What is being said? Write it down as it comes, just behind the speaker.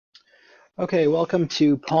Okay, welcome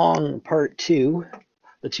to Pong Part 2,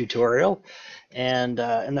 the tutorial. And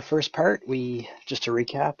in the first part, just to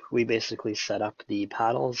recap, we basically set up the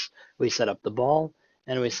paddles, we set up the ball,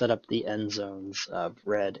 and we set up the end zones of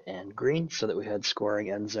red and green so that we had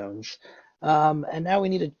scoring end zones. And now we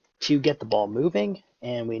needed to get the ball moving,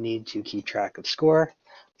 and we need to keep track of score.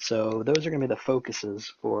 So those are going to be the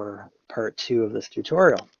focuses for Part 2 of this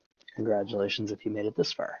tutorial. Congratulations if you made it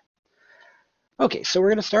this far. Okay, so we're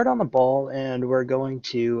going to start on the ball and we're going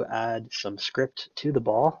to add some script to the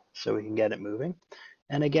ball so we can get it moving.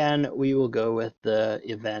 And again, we will go with the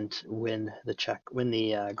event when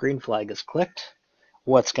the green flag is clicked,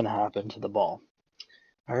 what's going to happen to the ball.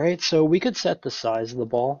 All right, so we could set the size of the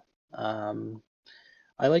ball.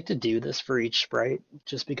 I like to do this for each sprite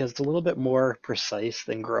just because it's a little bit more precise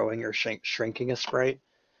than growing or shrinking a sprite.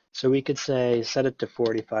 So we could say set it to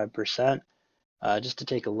 45%. Just to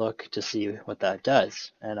take a look to see what that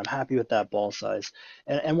does. And I'm happy with that ball size.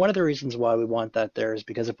 And one of the reasons why we want that there is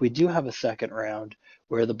because if we do have a second round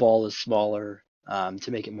where the ball is smaller to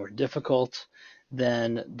make it more difficult,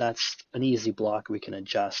 then that's an easy block we can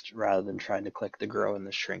adjust rather than trying to click the grow and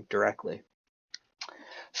the shrink directly.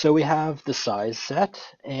 So we have the size set,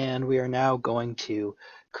 and we are now going to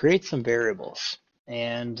create some variables.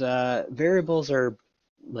 And variables are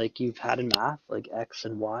like you've had in math, like x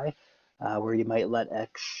and y, where you might let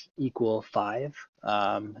x equal 5.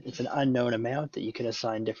 It's an unknown amount that you can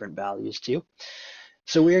assign different values to.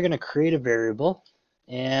 So we are going to create a variable,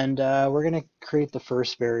 and we're going to create the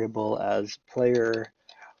first variable as player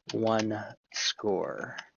 1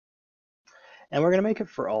 score. And we're going to make it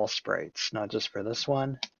for all sprites, not just for this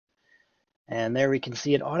one. And there we can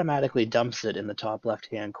see it automatically dumps it in the top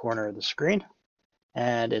left-hand corner of the screen,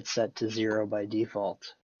 and it's set to 0 by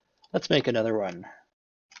default. Let's make another one.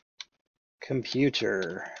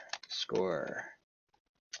 Computer score.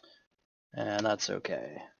 And that's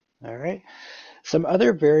okay. All right. Some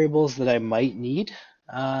other variables that I might need.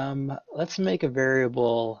 Let's make a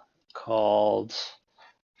variable called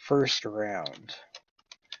first round.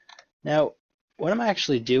 Now, what I'm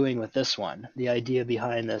actually doing with this one, the idea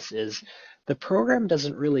behind this is the program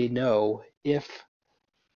doesn't really know if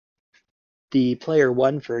the player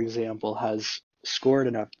 1, for example, has scored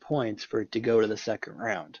enough points for it to go to the second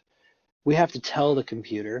round. We have to tell the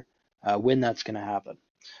computer when that's going to happen.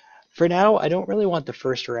 For now, I don't really want the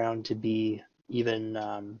first round to be even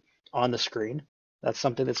on the screen. That's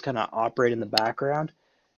something that's going to operate in the background.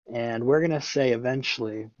 And we're going to say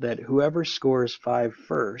eventually that whoever scores 5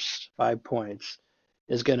 points,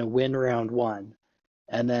 is going to win round 1.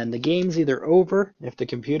 And then the game's either over if the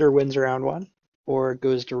computer wins round 1, or it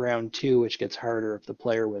goes to round 2, which gets harder if the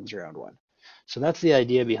player wins round 1. So that's the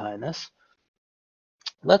idea behind this.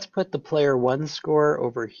 Let's put the player 1 score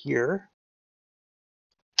over here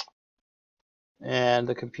and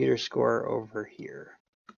the computer score over here.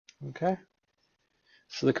 Okay.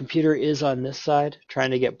 So the computer is on this side,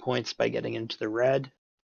 trying to get points by getting into the red,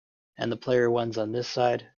 and the player 1's on this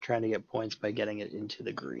side, trying to get points by getting it into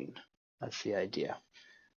the green. That's the idea.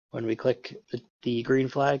 When we click the green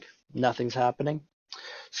flag, nothing's happening.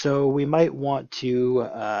 So we might want to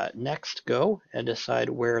next go and decide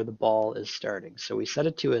where the ball is starting. So we set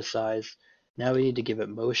it to a size. Now we need to give it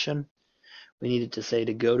motion. We need it to say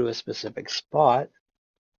to go to a specific spot.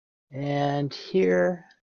 And here,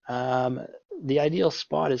 the ideal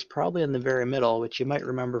spot is probably in the very middle, which you might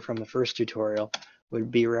remember from the first tutorial, would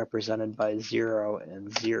be represented by 0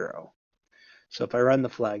 and 0. So if I run the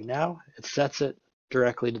flag now, it sets it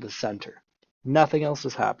directly to the center. Nothing else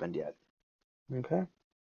has happened yet. Okay.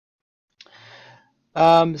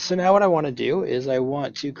 So now what I want to do is I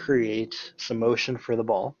want to create some motion for the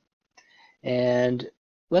ball. And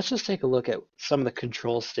let's just take a look at some of the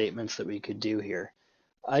control statements that we could do here.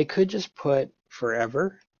 I could just put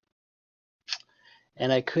forever,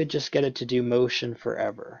 and I could just get it to do motion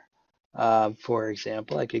forever. For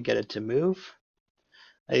example, I could get it to move.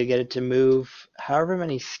 I could get it to move however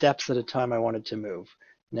many steps at a time I want it to move.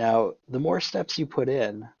 Now, the more steps you put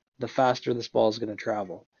in, the faster this ball is going to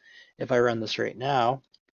travel. If I run this right now,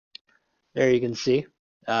 there you can see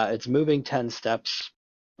it's moving 10 steps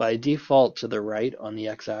by default to the right on the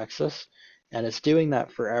x-axis, and it's doing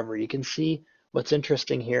that forever. You can see what's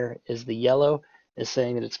interesting here is the yellow is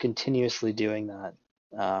saying that it's continuously doing that.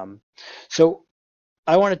 So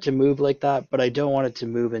I want it to move like that, but I don't want it to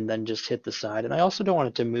move and then just hit the side, and I also don't want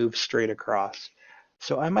it to move straight across.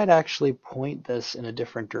 So I might actually point this in a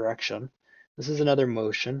different direction. This is another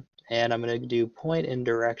motion, and I'm going to do point in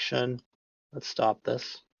direction. Let's stop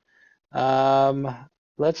this.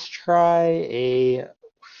 Let's try a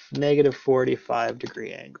 -45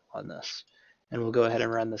 degree angle on this. and we'll go ahead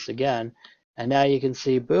and run this again. And now you can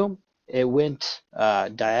see, boom, it went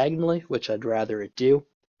diagonally, which I'd rather it do,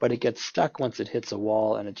 but it gets stuck once it hits a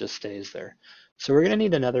wall and it just stays there. So we're going to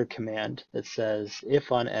need another command that says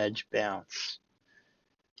if on edge bounce.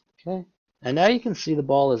 Okay, and now you can see the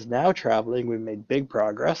ball is now traveling. We've made big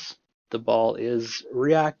progress. The ball is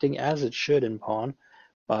reacting as it should in Pong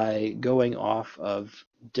by going off of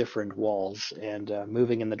different walls and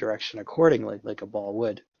moving in the direction accordingly, like a ball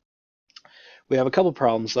would. We have a couple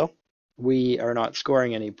problems though. We are not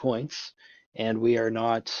scoring any points, and we are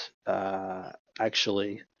not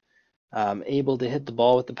actually able to hit the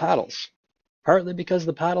ball with the paddles, partly because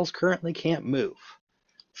the paddles currently can't move.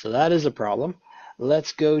 So that is a problem.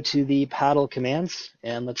 Let's go to the paddle commands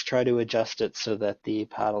and let's try to adjust it so that the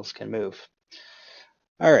paddles can move.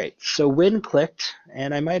 All right, so when clicked,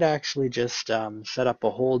 and I might actually just set up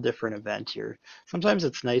a whole different event here. Sometimes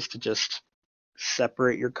it's nice to just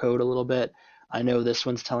separate your code a little bit. I know this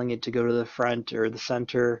one's telling it to go to the front or the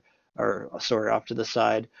center, or sorry, off to the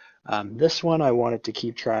side. This one, I want it to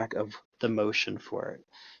keep track of the motion for it.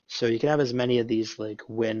 So you can have as many of these like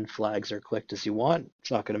when flags are clicked as you want.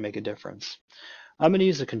 It's not going to make a difference. I'm going to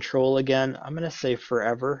use a control again. I'm going to say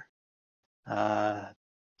forever.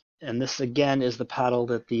 And this again is the paddle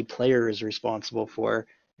that the player is responsible for.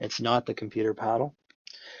 It's not the computer paddle.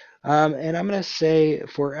 And I'm going to say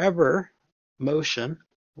forever motion.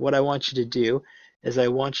 What I want you to do is I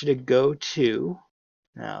want you to go to,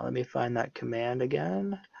 now let me find that command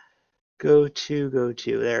again. Go to,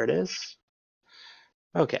 there it is.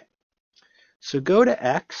 Okay, so go to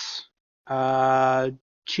X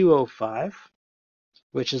 205,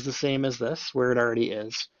 which is the same as this, where it already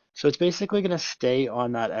is. So it's basically going to stay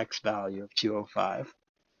on that X value of 205,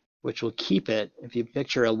 which will keep it, if you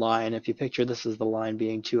picture a line, if you picture this as the line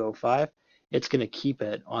being 205, it's going to keep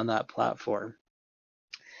it on that platform.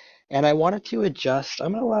 And I wanted to adjust,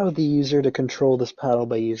 I'm going to allow the user to control this paddle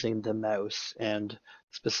by using the mouse and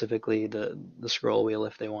specifically the scroll wheel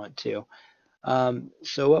if they want to.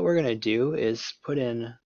 So what we're going to do is put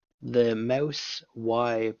in the mouse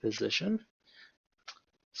Y position.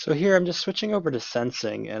 So here I'm just switching over to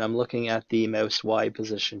sensing and I'm looking at the mouse Y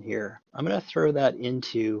position here. I'm going to throw that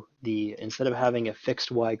into the, instead of having a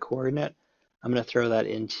fixed Y coordinate, I'm going to throw that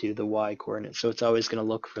into the Y coordinate. So it's always going to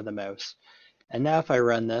look for the mouse. And now if I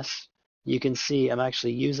run this, you can see I'm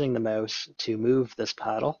actually using the mouse to move this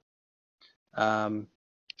paddle. And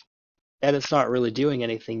it's not really doing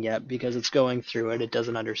anything yet because it's going through it. It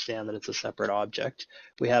doesn't understand that it's a separate object.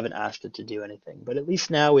 We haven't asked it to do anything. But at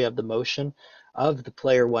least now we have the motion of the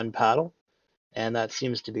player one paddle, and that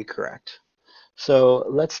seems to be correct. So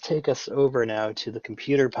let's take us over now to the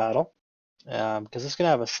computer paddle because it's going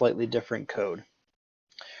to have a slightly different code.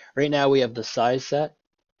 Right now we have the size set.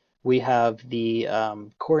 We have the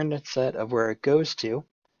coordinate set of where it goes to.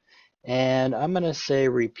 And I'm going to say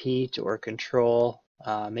repeat or control,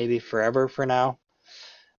 maybe forever for now.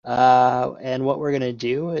 And what we're going to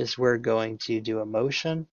do is we're going to do a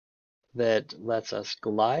motion that lets us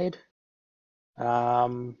glide.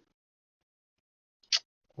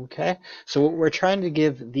 Okay, so we're trying to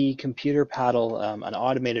give the computer paddle an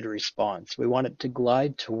automated response. We want it to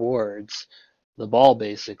glide towards the ball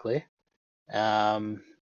basically and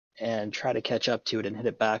try to catch up to it and hit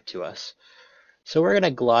it back to us. So we're going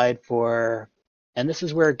to glide for, and this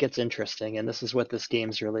is where it gets interesting, and this is what this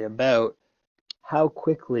game's really about. How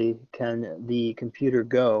quickly can the computer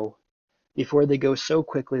go before they go so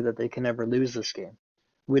quickly that they can never lose this game?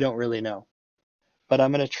 We don't really know. But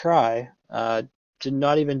I'm going to try to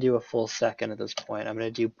not even do a full second at this point. I'm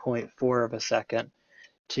going to do 0.4 of a second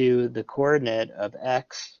to the coordinate of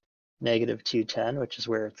x negative 210, which is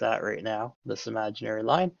where it's at right now, this imaginary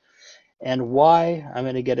line. And y, I'm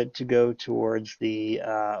going to get it to go towards the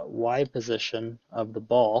y position of the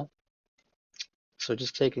ball. So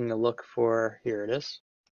just taking a look for, here it is.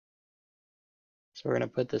 So we're going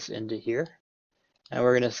to put this into here. And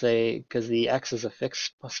we're going to say, because the x is a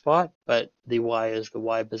fixed spot, but the y is the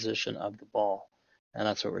y position of the ball. And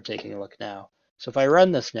that's what we're taking a look now. So if I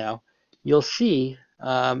run this now, you'll see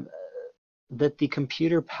that the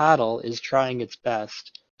computer paddle is trying its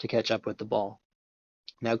best to catch up with the ball.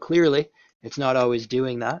 Now clearly, it's not always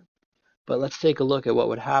doing that, but let's take a look at what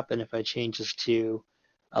would happen if I change this to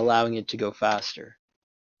allowing it to go faster.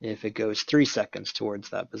 If it goes 3 seconds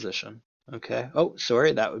towards that position. Okay. Oh,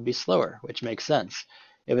 sorry, that would be slower, which makes sense.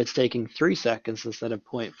 If it's taking 3 seconds instead of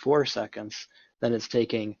 0.4 seconds, then it's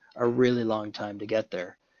taking a really long time to get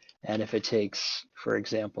there. And if it takes, for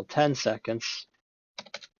example, 10 seconds,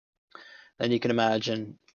 then you can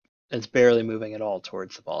imagine it's barely moving at all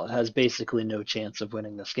towards the ball. It has basically no chance of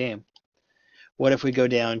winning this game. What if we go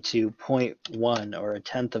down to 0.1 or a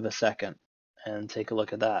tenth of a second and take a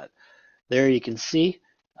look at that? There you can see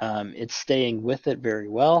it's staying with it very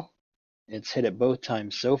well. It's hit it both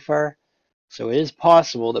times so far. So it is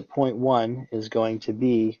possible that 0.1 is going to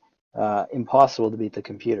be impossible to beat the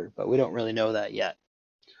computer, but we don't really know that yet.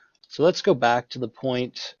 So let's go back to the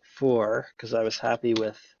 0.4 because I was happy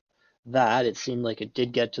with that. It seemed like it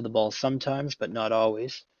did get to the ball sometimes, but not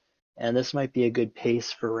always. And this might be a good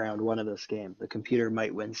pace for round one of this game. The computer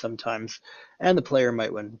might win sometimes, and the player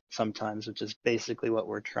might win sometimes, which is basically what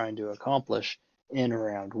we're trying to accomplish in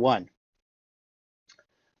round one.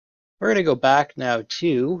 We're going to go back now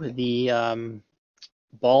to the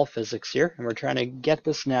ball physics here, and we're trying to get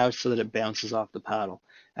this now so that it bounces off the paddle.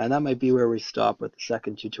 And that might be where we stop with the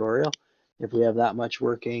second tutorial. If we have that much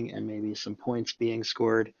working and maybe some points being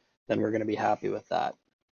scored, then we're going to be happy with that.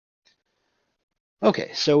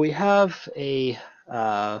 Okay, so we have a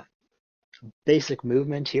basic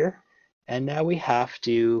movement here, and now we have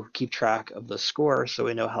to keep track of the score so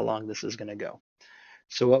we know how long this is going to go.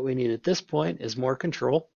 So what we need at this point is more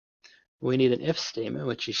control. We need an if statement,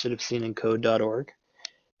 which you should have seen in code.org.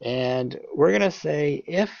 And we're going to say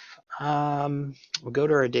if, we'll go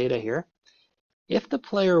to our data here, if the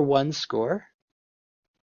player one score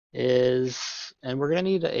is, and we're going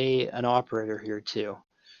to need an operator here too.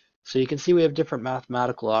 So you can see we have different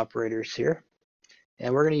mathematical operators here,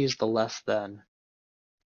 and we're going to use the less than.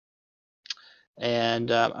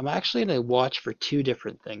 And I'm actually going to watch for two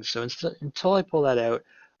different things. So until I pull that out,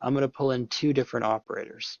 I'm going to pull in two different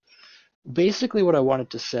operators. Basically what I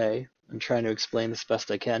wanted to say, I'm trying to explain this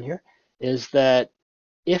best I can here, is that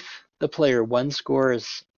if the player one score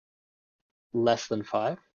is less than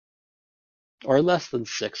 5, or less than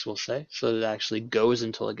 6, we'll say, so that it actually goes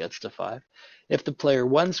until it gets to 5. If the player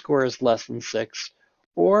one score is less than 6,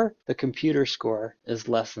 or the computer score is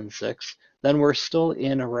less than 6, then we're still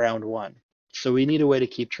in round one. So we need a way to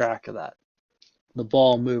keep track of that. The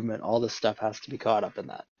ball movement, all this stuff has to be caught up in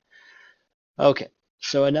that. Okay,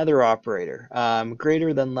 so another operator,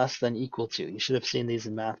 greater than, less than, equal to. You should have seen these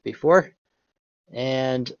in math before.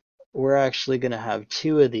 And we're actually going to have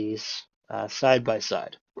two of these side by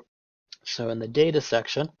side. So in the data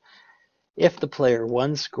section, if the player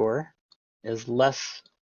one score is less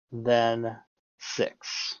than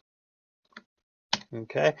 6,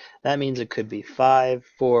 okay, that means it could be 5,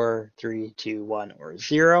 4, 3, 2, 1, or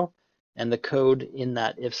 0, and the code in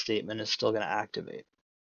that if statement is still going to activate.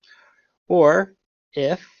 Or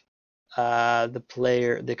if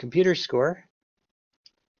the computer score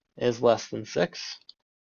is less than 6,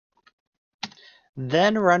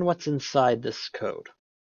 then run what's inside this code.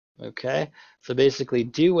 Okay, so basically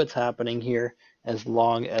do what's happening here as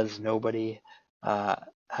long as nobody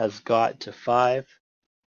has got to 5.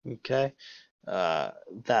 Okay,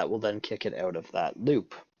 that will then kick it out of that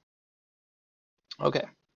loop. Okay,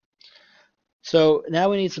 so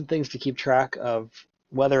now we need some things to keep track of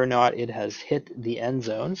whether or not it has hit the end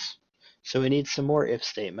zones. So we need some more if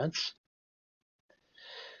statements.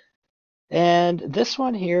 And this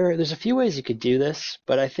one here, there's a few ways you could do this,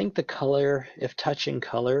 but I think the color, if touching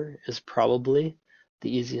color, is probably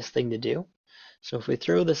the easiest thing to do. So if we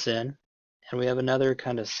throw this in, and we have another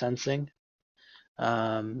kind of sensing,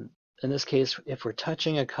 in this case, if we're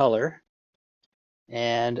touching a color,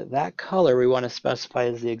 and that color we want to specify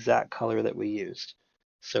as the exact color that we used.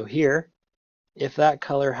 So here, if that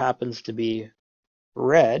color happens to be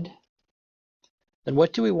red, then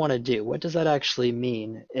what do we want to do? What does that actually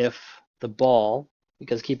mean if the ball,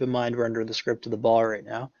 because keep in mind we're under the script of the ball right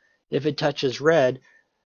now, if it touches red,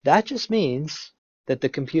 that just means that the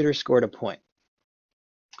computer scored a point.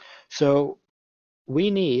 So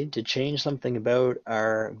we need to change something about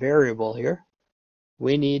our variable here.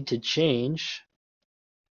 We need to change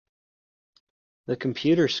the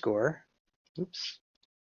computer score. Oops.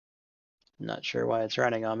 Not sure why it's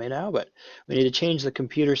running on me now, but we need to change the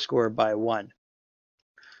computer score by 1.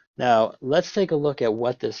 Now, let's take a look at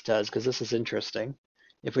what this does, because this is interesting.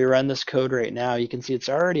 If we run this code right now, you can see it's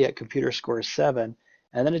already at computer score 7,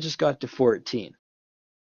 and then it just got to 14.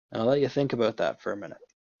 And I'll let you think about that for a minute.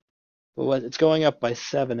 But it's going up by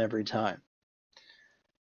 7 every time.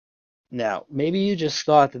 Now, maybe you just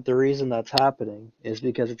thought that the reason that's happening is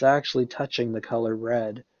because it's actually touching the color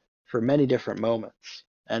red for many different moments,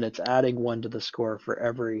 and it's adding 1 to the score for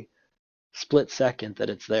every split second that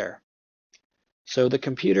it's there. So the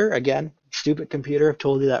computer, again, stupid computer, I've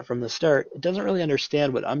told you that from the start, it doesn't really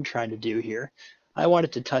understand what I'm trying to do here. I want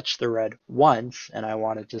it to touch the red once, and I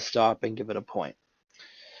want it to stop and give it a point.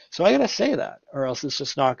 So I gotta say that, or else it's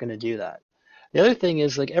just not gonna do that. The other thing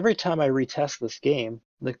is, like, every time I retest this game,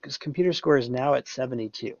 the computer score is now at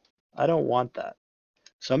 72. I don't want that.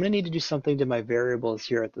 So I'm going to need to do something to my variables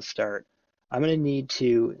here at the start. I'm going to need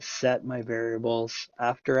to set my variables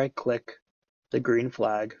after I click the green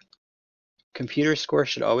flag. Computer score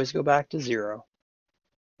should always go back to 0.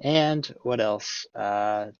 And what else?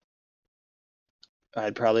 I'd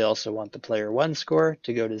probably also want the player 1 score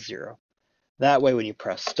to go to 0. That way when you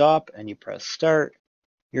press stop and you press start,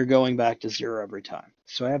 you're going back to 0 every time.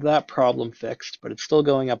 So I have that problem fixed, but it's still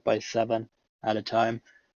going up by 7 at a time,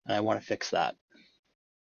 and I want to fix that.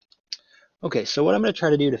 Okay, so what I'm going to try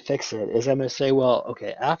to do to fix it is I'm going to say, well,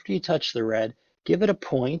 okay, after you touch the red, give it a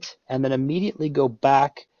point and then immediately go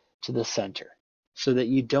back to the center so that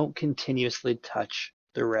you don't continuously touch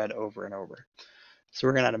the red over and over. So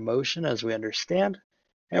we're going to add a motion as we understand,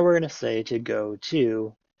 and we're going to say to go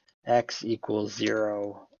to x equals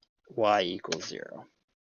 0, y equals 0.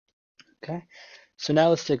 Okay, so now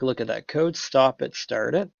let's take a look at that code. Stop it,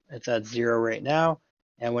 start it. It's at 0 right now,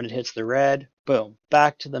 and when it hits the red, boom,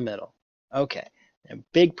 back to the middle. Okay, and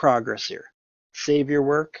big progress here. Save your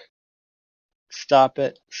work, stop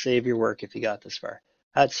it, save your work if you got this far.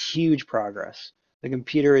 That's huge progress. The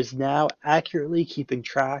computer is now accurately keeping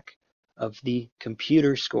track of the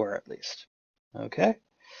computer score at least. Okay,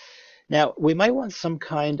 now we might want some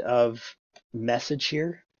kind of message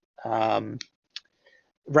here.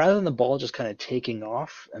 Rather than the ball just kind of taking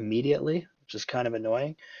off immediately, which is kind of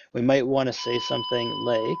annoying, we might want to say something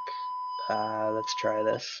like, let's try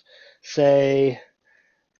this. Say,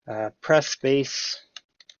 press space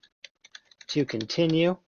to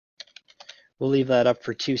continue. We'll leave that up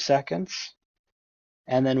for 2 seconds.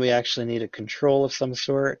 And then we actually need a control of some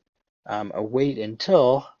sort, a wait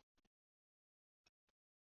until.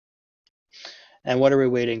 And what are we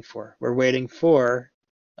waiting for? We're waiting for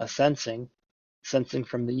a sensing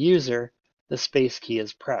from the user, the space key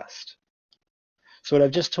is pressed. So what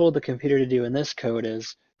I've just told the computer to do in this code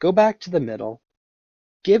is go back to the middle,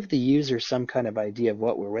 give the user some kind of idea of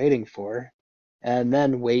what we're waiting for, and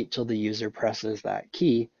then wait till the user presses that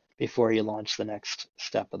key before you launch the next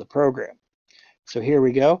step of the program. So here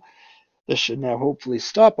we go. This should now hopefully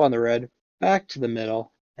stop on the red, back to the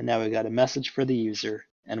middle, and now we've got a message for the user,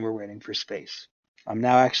 and we're waiting for space. I'm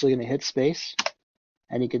now actually going to hit space,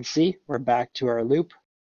 and you can see we're back to our loop,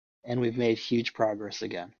 and we've made huge progress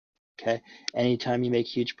again. Okay, anytime you make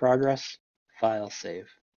huge progress, file save.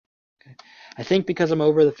 Okay. I think because I'm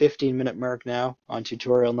over the 15-minute mark now on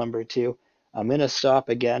tutorial number 2, I'm going to stop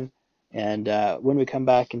again, and when we come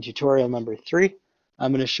back in tutorial number 3,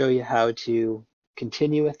 I'm going to show you how to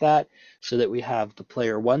continue with that so that we have the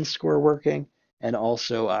player 1 score working and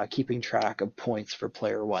also keeping track of points for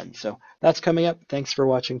player 1. So that's coming up. Thanks for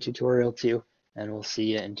watching tutorial 2, and we'll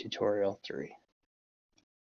see you in tutorial 3.